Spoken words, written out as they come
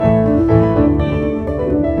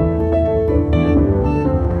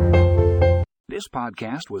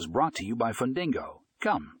podcast was brought to you by Fundingo.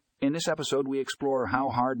 Come. In this episode, we explore how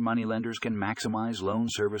hard moneylenders can maximize loan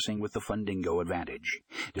servicing with the Fundingo advantage.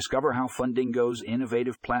 Discover how Fundingo's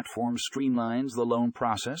innovative platform streamlines the loan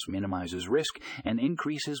process, minimizes risk, and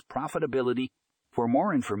increases profitability. For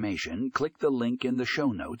more information, click the link in the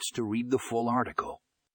show notes to read the full article.